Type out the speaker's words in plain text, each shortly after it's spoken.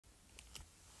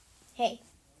Hey,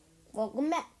 welcome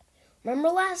back. Remember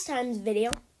last time's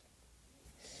video?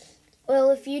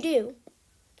 Well, if you do,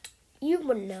 you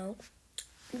would know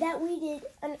that we did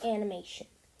an animation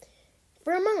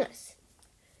for Among Us.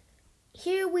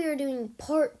 Here we are doing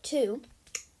part 2,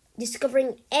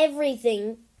 discovering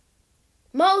everything,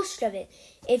 most of it.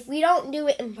 If we don't do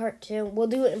it in part 2, we'll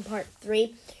do it in part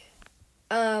 3.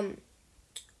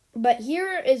 But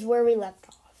here is where we left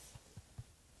off.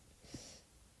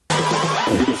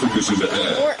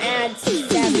 More ads,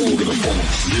 sadly.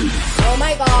 Oh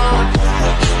my gosh.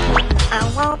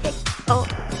 I want it.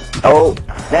 Oh,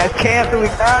 that's Camp, we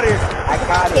got it. I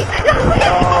got it.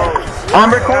 Oh,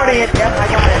 I'm recording it. Yep, I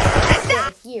got it. I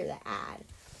can't hear the ad.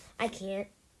 I can't.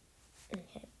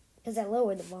 Okay. Because I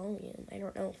lowered the volume. I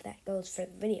don't know if that goes for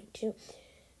the video too.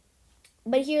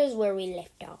 But here's where we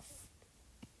left off.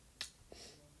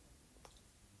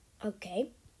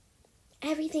 Okay.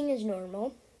 Everything is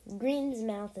normal. Green's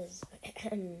mouth is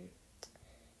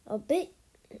a bit.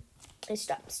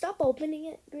 Stop opening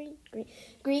it,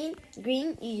 Green.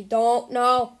 You don't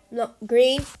know. No,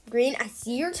 Green. I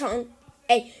see your tongue.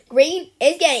 Hey, Green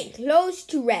is getting close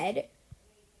to red.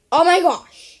 Oh my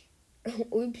gosh.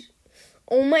 Oops.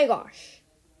 Oh my gosh.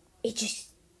 It just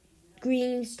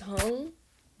Green's tongue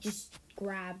just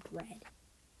grabbed red.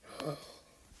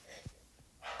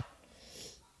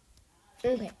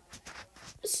 Okay.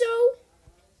 So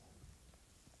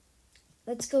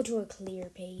let's go to a clear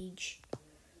page.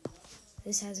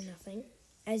 This has nothing.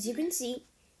 As you can see,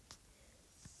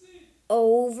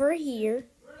 over here,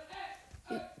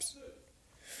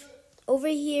 over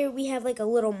here we have like a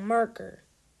little marker,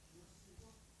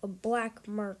 a black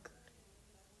marker.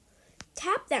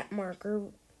 Tap that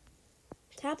marker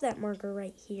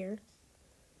right here,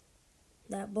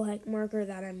 that black marker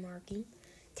that I'm marking.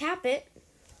 Tap it,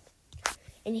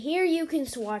 and here you can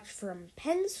swatch from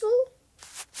pencil,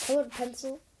 colored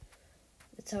pencil,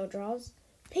 that's how it draws,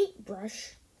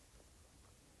 paintbrush,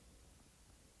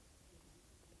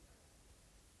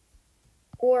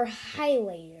 or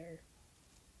highlighter,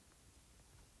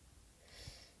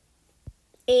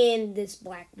 and this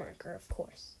black marker, of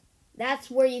course.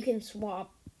 That's where you can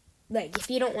swap. Like, if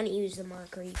you don't want to use the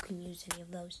marker, you can use any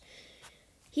of those.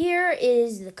 Here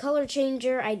is the color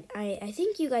changer. I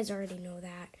think you guys already know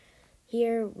that.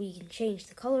 Here we can change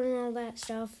the color and all that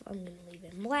stuff. I'm going to leave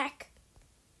it in black.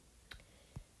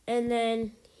 And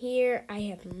then here, I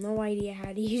have no idea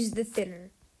how to use the thinner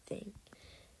thing.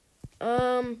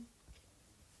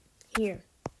 Here.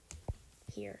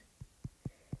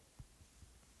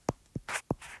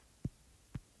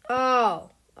 Oh,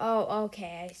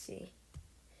 okay, I see.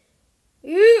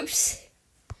 Oops!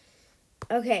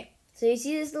 Okay, so you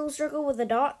see this little circle with a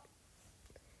dot?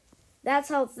 That's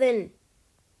how thin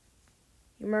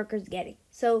your marker's getting.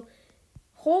 So,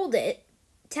 hold it,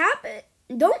 tap it.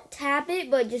 Don't tap it,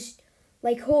 but just,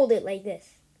 like, hold it like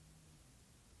this.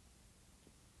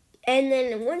 And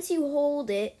then once you hold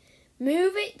it,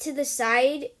 move it to the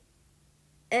side,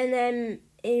 and then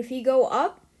if you go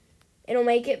up, it'll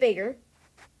make it bigger.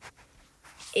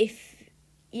 If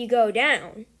you go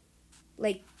down,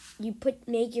 like you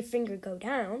make your finger go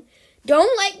down,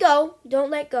 don't let go.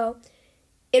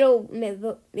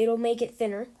 It'll make it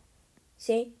thinner.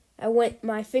 See?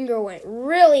 My finger went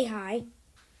really high,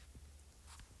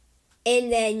 and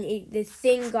then the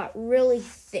thing got really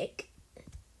thick.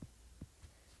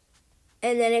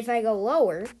 And then if I go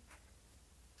lower,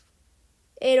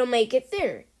 it'll make it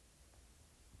thinner.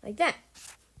 Like that.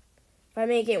 If I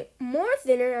make it more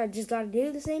thinner, I just gotta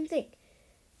do the same thing.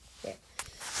 There.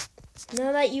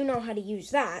 Now that you know how to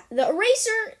use that, the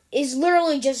eraser is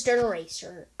literally just an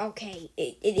eraser. Okay,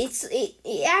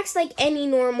 it acts like any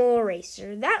normal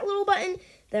eraser. That little button,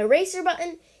 the eraser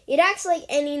button, it acts like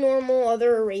any normal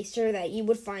other eraser that you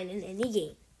would find in any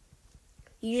game.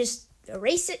 You just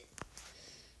erase it.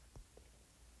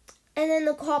 And then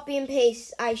the copy and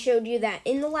paste, I showed you that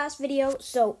in the last video.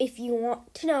 So if you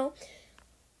want to know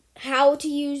how to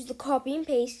use the copy and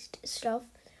paste stuff,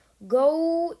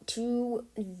 go to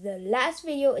the last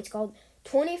video. It's called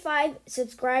 25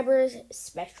 subscribers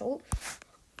special.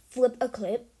 Flip a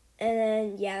clip. And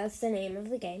then, yeah, that's the name of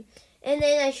the game. And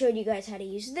then I showed you guys how to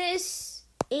use this.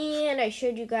 And I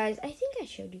think I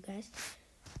showed you guys.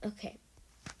 Okay.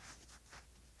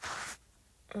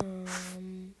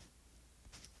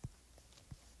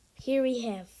 Here we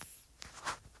have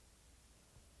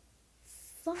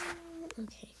fun.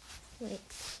 Okay, wait.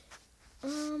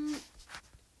 I'm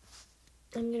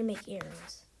gonna make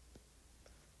arrows.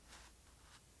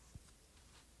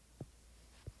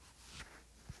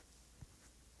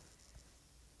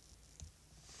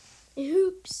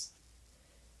 Oops.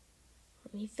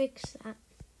 Let me fix that.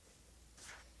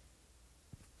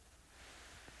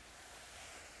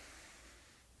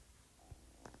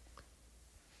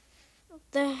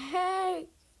 The heck?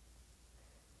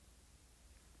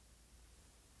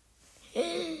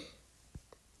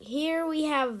 Here we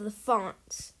have the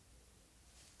fonts.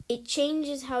 It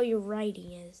changes how your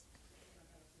writing is.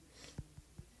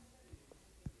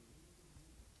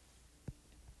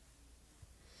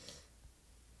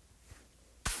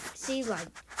 See, like,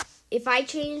 if I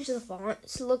change the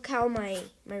fonts, look how my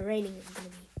writing is going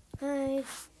to be. Hi.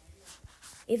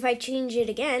 If I change it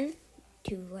again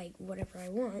to, like, whatever I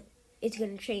want, it's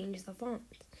going to change the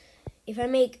fonts. If I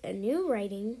make a new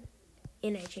writing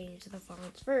and I change the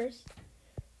fonts first,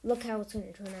 look how it's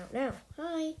going to turn out now.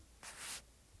 Hi.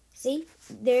 See,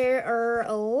 there are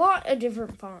a lot of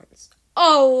different fonts.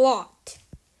 A lot.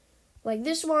 Like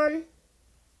this one.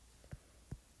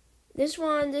 This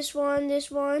one, this one, this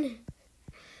one.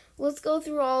 Let's go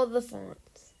through all of the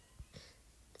fonts.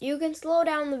 You can slow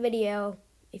down the video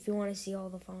if you want to see all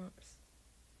the fonts.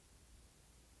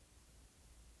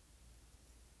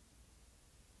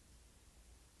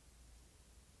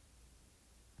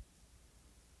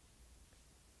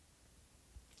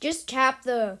 Just tap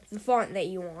the font that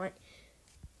you want.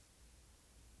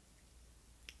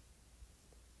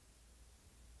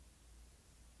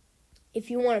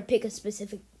 If you want to pick a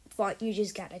specific font, you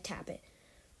just gotta tap it.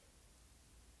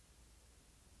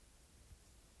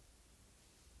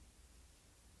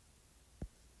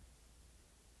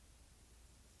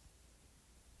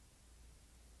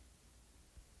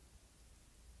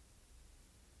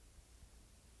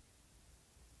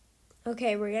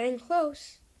 Okay, we're getting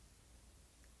close.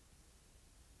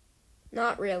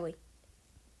 Not really.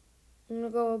 I'm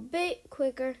gonna go a bit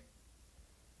quicker.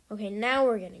 Okay, now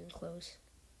we're getting close.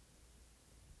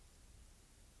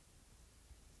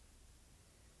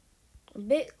 A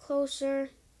bit closer,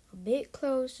 a bit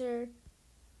closer.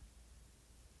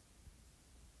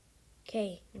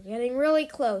 Okay, we're getting really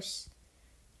close.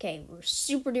 Okay, we're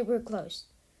super duper close.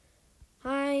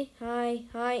 Hi, hi,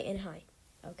 hi, and hi.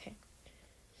 Okay.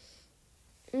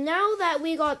 Now that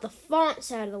we got the fonts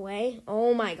out of the way,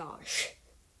 oh my gosh.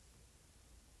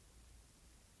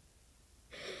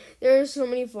 There are so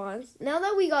many fonts. Now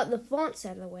that we got the fonts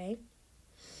out of the way,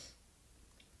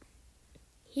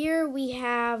 here we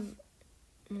have,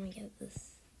 let me get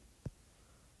this.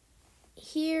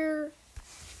 Here,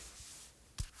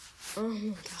 oh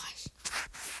my gosh.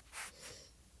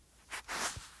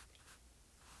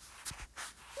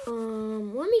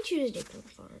 Let me choose a different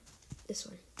font. This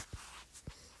one.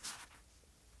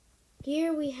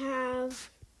 Here we have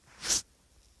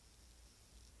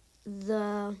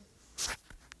the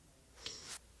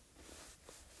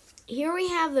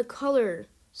color.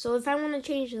 So if I want to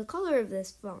change the color of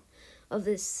this font, of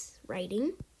this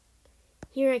writing,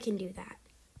 here I can do that.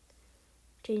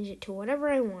 Change it to whatever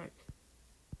I want.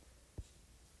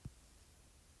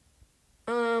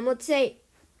 Let's say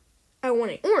I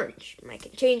want it orange. I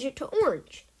can change it to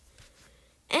orange.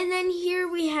 And then here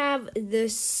we have the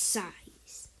size.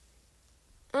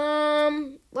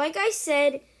 Like I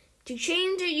said, to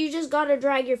change it, you just gotta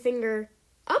drag your finger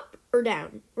up or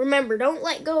down. Remember, don't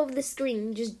let go of the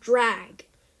screen. Just drag.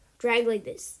 Drag like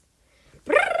this.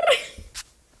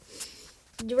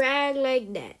 Drag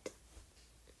like that.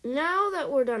 Now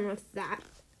that we're done with that,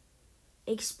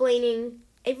 explaining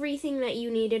everything that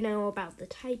you need to know about the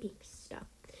typing stuff,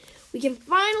 we can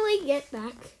finally get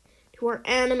back to our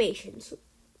animations.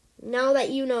 Now that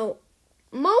you know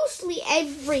mostly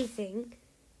everything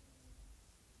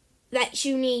that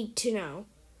you need to know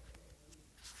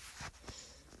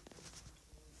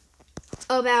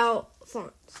about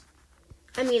fonts.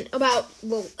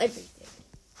 Well, everything.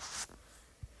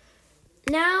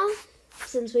 Now,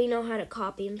 since we know how to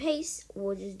copy and paste,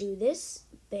 we'll just do this.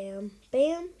 Bam,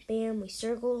 bam, bam. We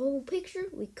circle the whole picture.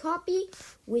 We copy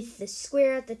with the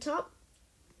square at the top.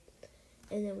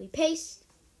 And then we paste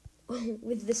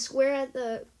with the square at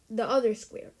the other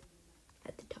square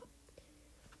at the top.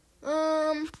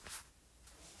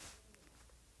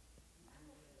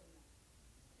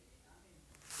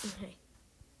 Okay.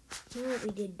 Now that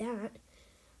we did that,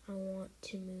 I want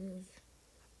to move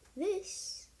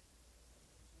this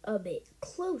a bit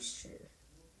closer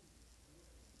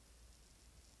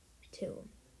to him.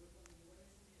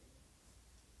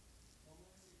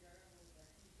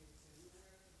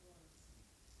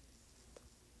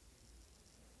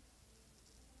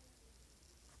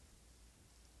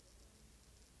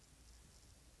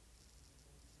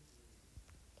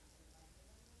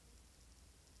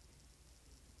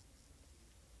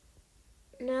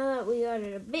 Now that we got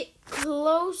it a bit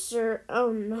closer,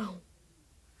 oh no.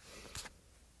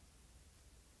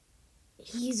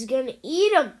 He's gonna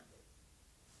eat him.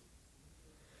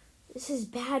 This is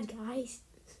bad, guys.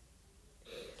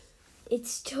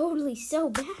 It's totally so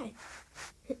bad.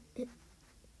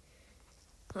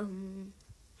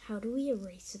 How do we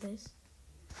erase this?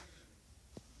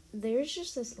 There's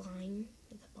just this line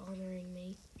that's bothering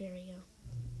me. There we go.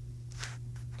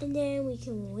 And then we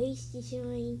can erase this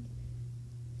line.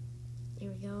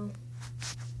 There we go.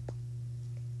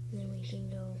 And then we can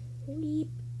go weep,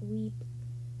 weep.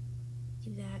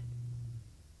 Do that.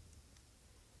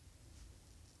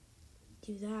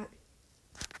 Do that.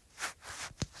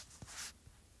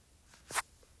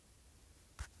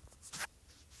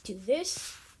 Do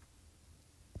this.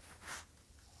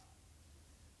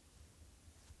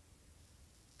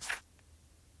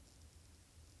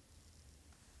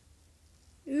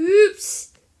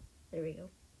 Oops. There we go.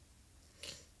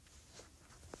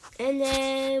 And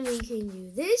then we can do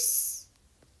this.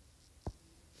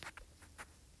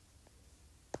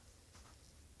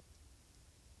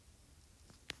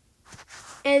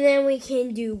 And then we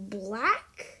can do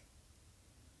black.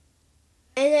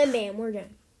 And then bam, we're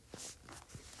done.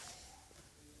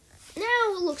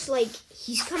 Now it looks like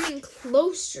he's coming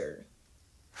closer.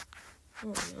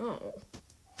 Oh no.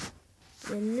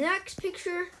 The next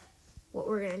picture, what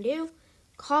we're going to do,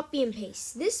 copy and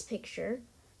paste this picture.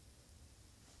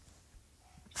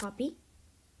 Copy,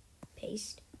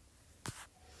 paste.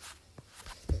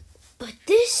 But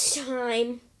this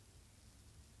time,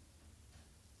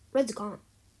 red's gone.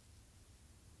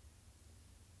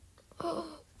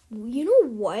 Oh, you know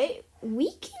what?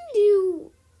 We can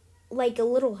do like a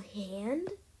little hand.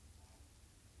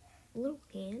 A little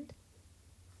hand.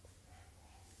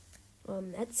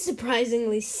 That's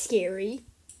surprisingly scary.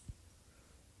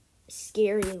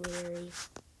 Scary, Larry.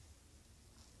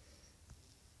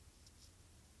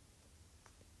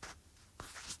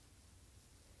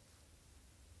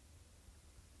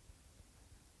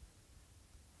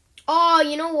 Oh,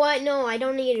 you know what? No, I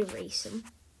don't need to erase him.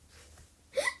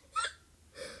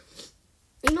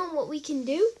 You know what we can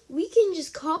do? We can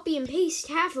just copy and paste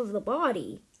half of the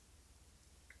body.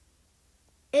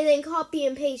 And then copy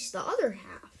and paste the other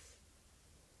half.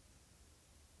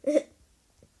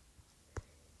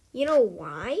 You know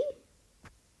why?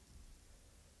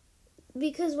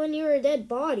 Because when you're a dead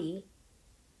body,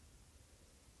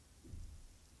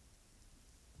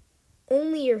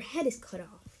 only your head is cut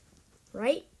off,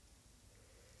 right?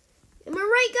 Am I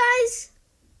right, guys?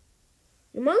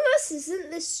 Among Us, isn't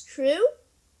this true?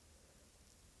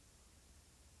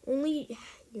 Only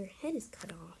your head is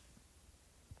cut off.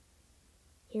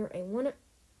 Here, I want to...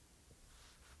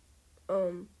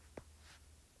 And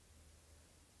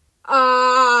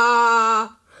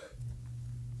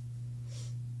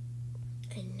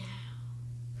now...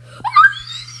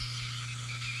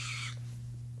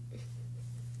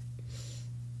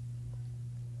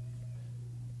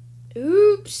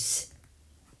 Oops.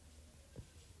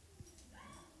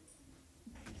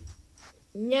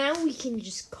 Now we can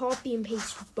just copy and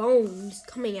paste bones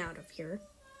coming out of here.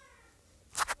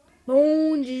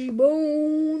 Bones,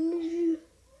 bones.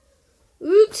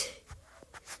 Oops.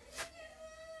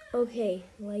 Okay,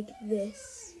 like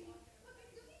this.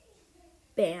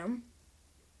 Bam.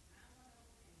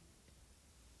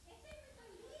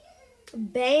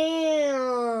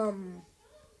 Bam.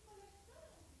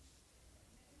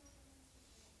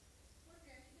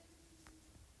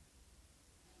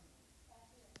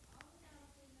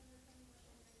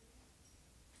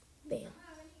 Bam.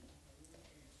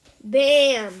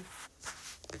 Bam.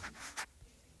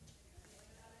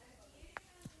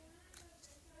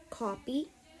 Copy.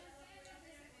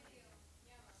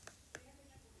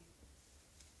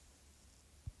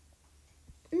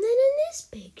 And then in this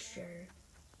picture,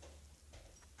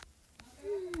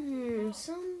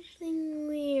 something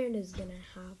weird is gonna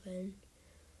happen.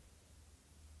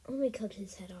 Let me cut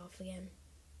his head off again.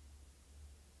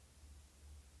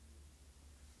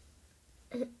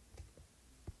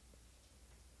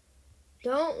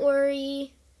 Don't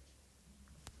worry.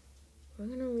 We're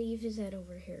gonna leave his head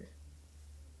over here.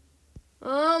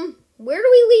 Where do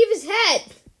we leave his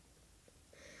head?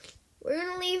 We're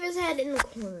gonna leave his head in the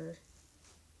corner.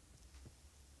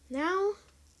 Now,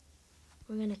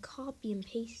 we're gonna copy and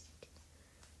paste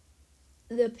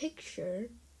the picture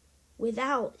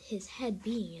without his head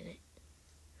being in it.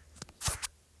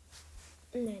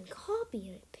 And then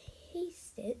copy and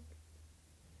paste it.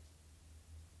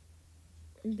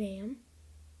 Bam.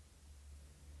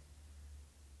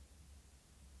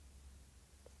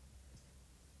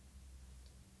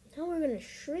 Now we're going to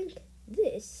shrink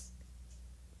this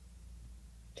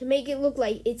to make it look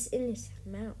like it's in his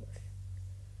mouth.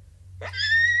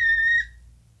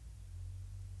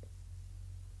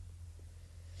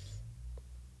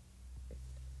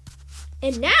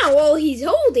 And now all he's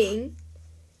holding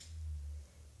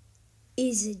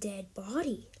is a dead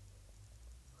body.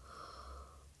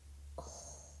 Oh.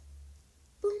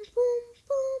 Boom, boom,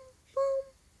 boom, boom.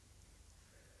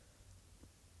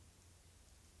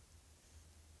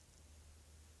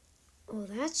 Oh,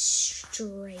 that's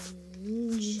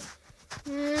strange.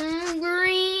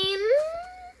 Green.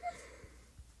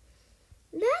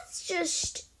 That's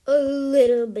just a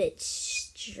little bit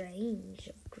strange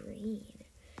of green.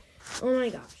 Oh my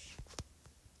gosh.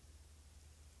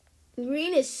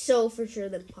 Green is so for sure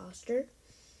the imposter.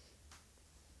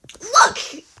 Look!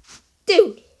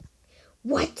 Dude!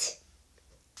 What?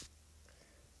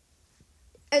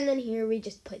 And then here we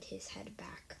just put his head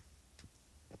back.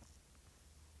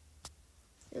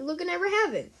 And look, it never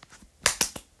happened.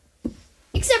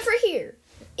 Except for here.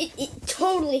 It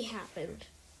totally happened.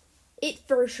 It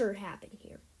for sure happened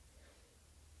here.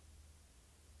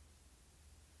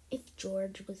 If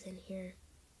George was in here.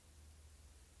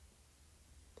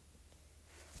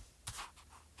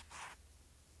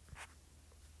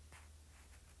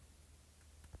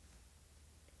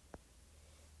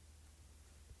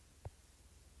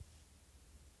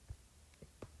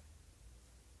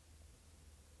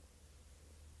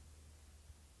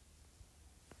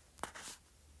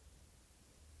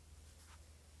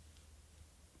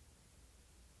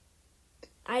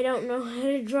 I don't know how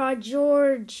to draw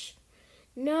George.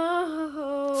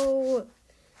 No.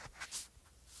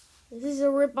 This is a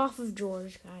ripoff of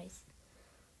George, guys.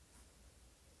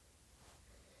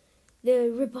 The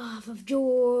ripoff of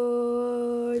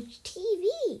George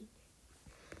TV.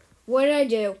 What did I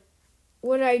do?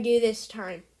 What did I do this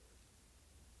time?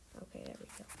 Okay, there we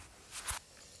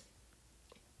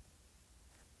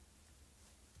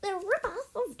go. The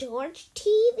ripoff of George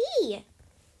TV.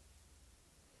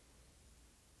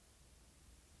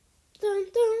 Dun,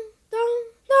 dun, dun,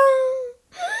 dun.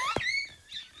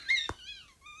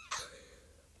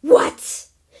 What?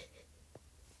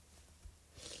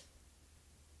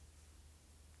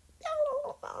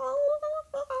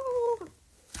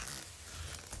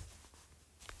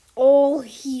 All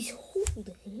he's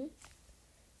holding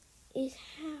is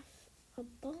half a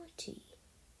body,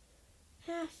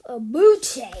 half a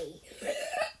booty.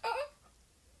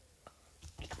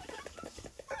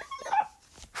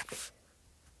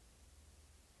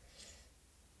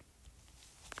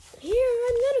 Here,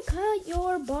 I'm gonna cut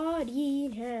your body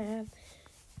in half.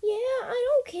 Yeah, I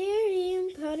don't care,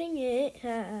 I'm cutting it in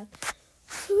half.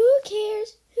 Who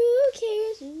cares? Who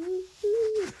cares? Ooh.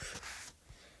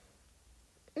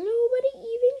 Nobody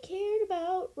even cared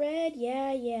about red.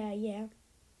 Yeah, yeah, yeah.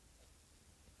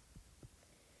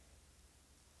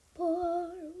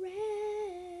 Poor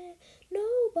red.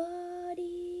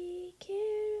 Nobody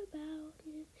cared about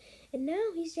him. And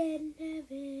now he's dead in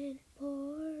heaven.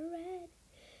 Poor red.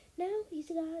 Now he's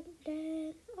gone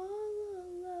dead all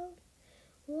alone.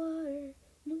 What are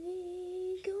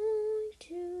we going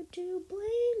to do?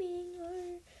 Blaming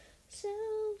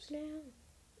ourselves now.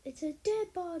 It's a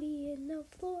dead body in the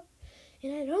floor,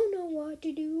 and I don't know what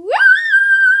to do.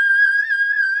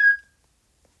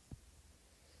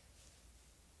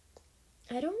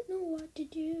 I don't know what to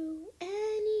do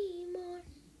anymore.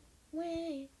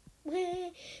 When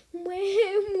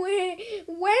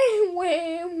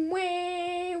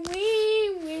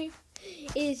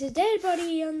is a dead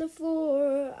body on the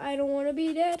floor. I don't want to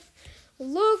be dead.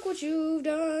 Look what you've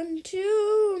done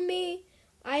to me.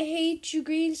 I hate you,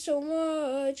 Green, so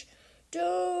much.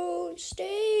 Don't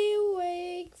stay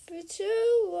awake for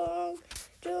too long.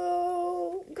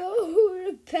 Don't go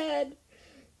to bed.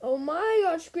 Oh my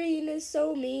gosh, Green is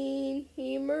so mean.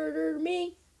 He murdered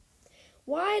me.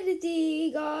 Why did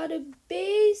he gotta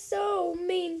be so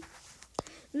mean?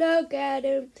 Look at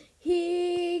him.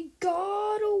 He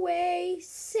got away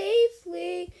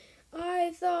safely.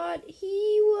 I thought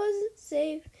he wasn't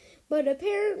safe, but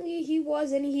apparently he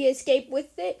was, and he escaped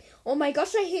with it. Oh my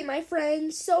gosh, I hate my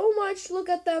friends so much. Look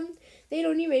at them. They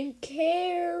don't even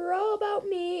care about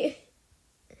me.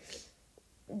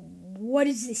 What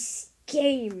is this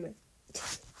game?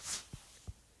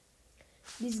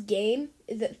 This game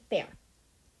isn't fair.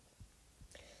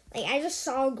 Like, I just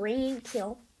saw Green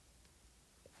kill.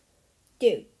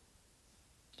 Dude,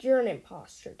 you're an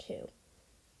imposter too.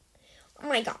 Oh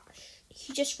my gosh,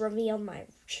 he just revealed my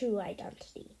true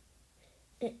identity.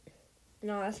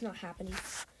 No, that's not happening.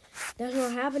 That's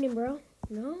not happening, bro.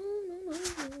 No.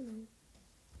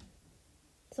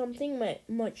 Something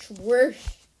much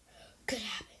worse could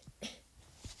happen.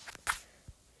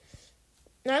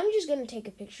 Now I'm just gonna take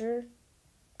a picture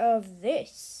of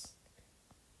this.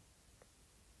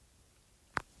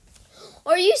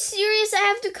 Are you serious? I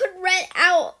have to cut red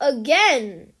out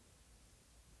again.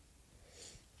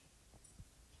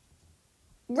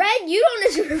 Red, you don't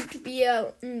deserve to be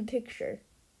out in the picture.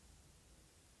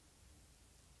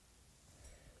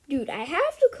 Dude, I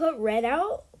have to cut Red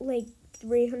out like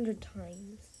 300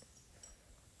 times.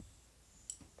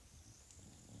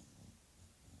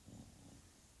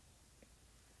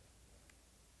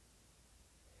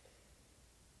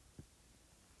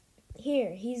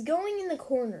 Here, he's going in the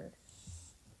corner.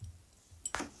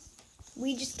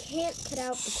 We just can't cut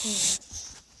out the corner.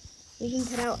 We can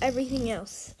cut out everything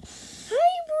else.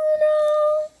 Hi,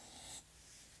 Bruno!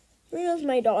 Bruno's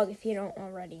my dog, if you don't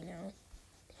already know.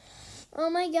 Oh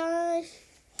my gosh.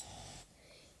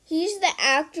 He's the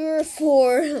actor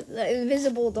for The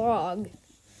Invisible Dog.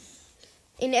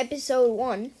 In episode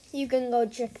 1, you can go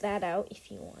check that out if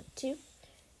you want to.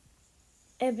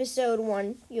 Episode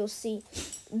 1, you'll see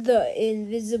The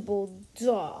Invisible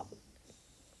Dog.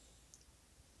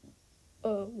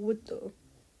 What the?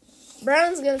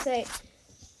 Brown's gonna say,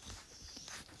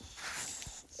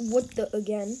 what the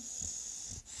again?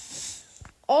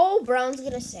 All Brown's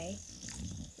gonna say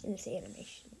in this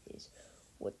animation is,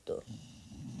 what the?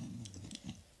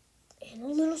 And a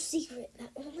little secret that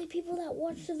only people that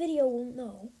watch the video will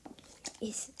know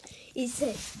is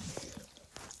says,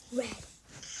 Red.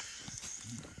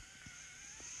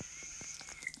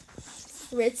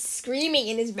 Red's screaming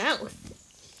in his mouth.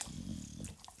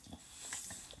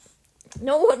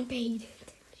 No one paid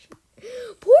attention.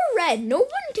 Poor Red. No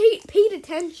one paid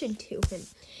attention to him.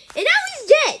 And now he's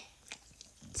dead.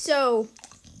 So,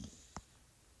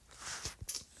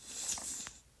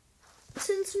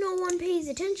 since no one pays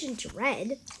attention to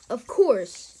Red, of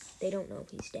course, they don't know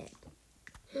he's dead.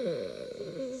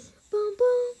 Boom, boom,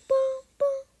 boom,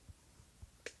 boom.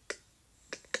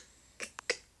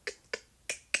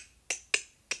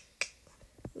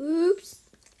 Oops.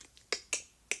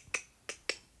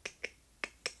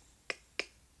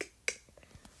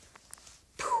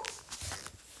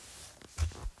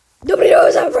 Nobody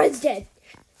knows that Red's dead.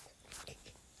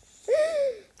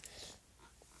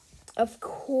 Of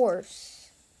course.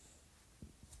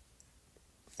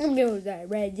 Nobody knows that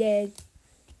Red's dead.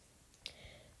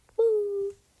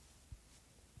 Woo.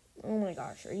 Oh my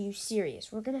gosh, are you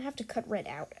serious? We're gonna have to cut Red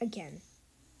out again.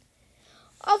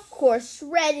 Of course,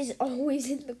 Red is always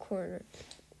in the corner.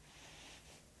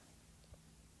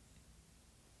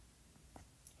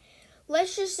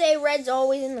 Let's just say Red's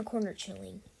always in the corner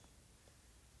chilling.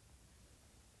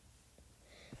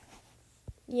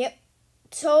 Yep,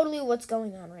 totally what's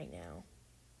going on right now.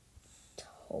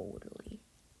 Totally.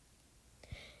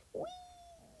 Whee!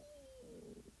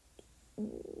 Whee!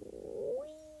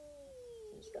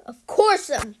 Of course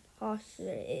the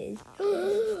imposter is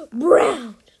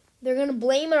Brown. They're gonna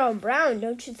blame it on Brown,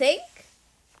 don't you think?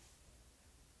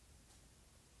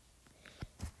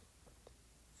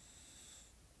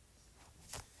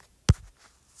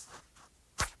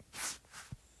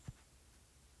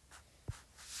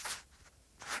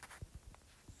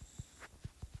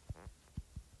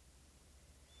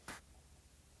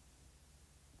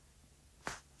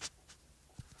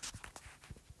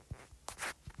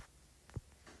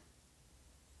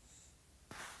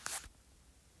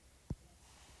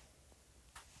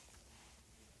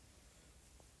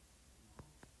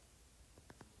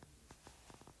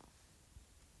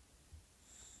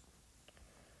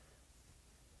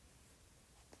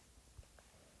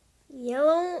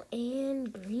 Yellow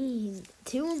and green,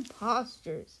 two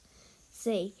imposters,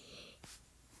 say,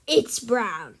 it's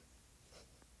Brown.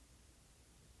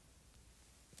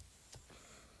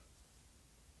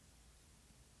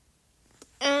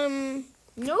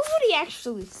 Nobody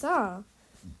actually saw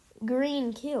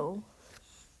green kill.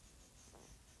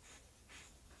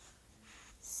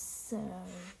 So,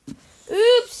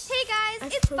 oops. Hey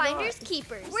guys, it's Finders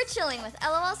Keepers. We're chilling with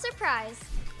LOL Surprise.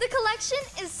 The collection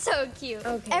is so cute.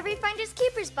 Okay. Every Finders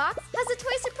Keepers box has a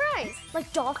toy surprise,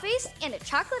 like Dollface and a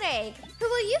chocolate egg. Who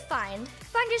will you find?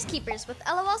 Finders Keepers with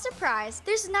LOL Surprise.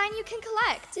 There's 9 you can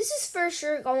collect. This is for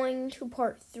sure going to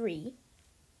part 3.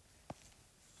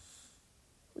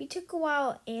 We took a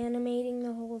while animating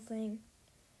the whole thing.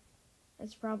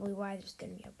 That's probably why there's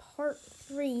going to be a part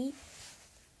 3.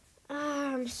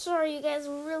 I'm sorry, you guys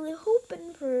were really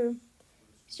hoping for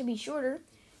this to be shorter.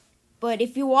 But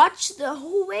if you watch the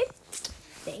whole way,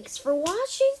 thanks for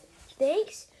watching.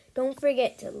 Thanks. Don't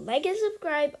forget to like and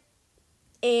subscribe,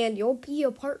 and you'll be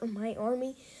a part of my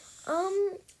army.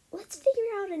 Let's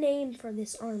figure out a name for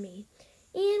this army,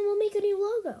 and we'll make a new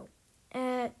logo.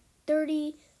 At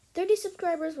 30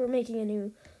 subscribers, we're making a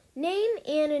new name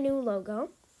and a new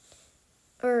logo,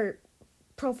 or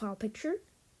profile picture.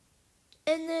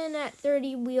 And then at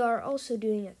 30, we are also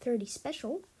doing a 30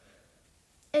 special.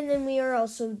 And then we are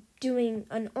also doing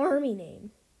an army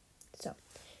name. So,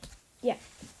 Yeah,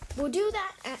 we'll do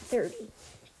that at 30.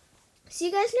 See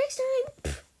you guys next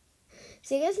time.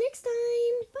 See you guys next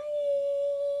time.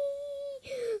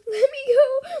 Bye. Let me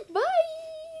go. Bye.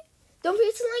 Don't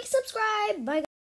forget to like, subscribe. Bye.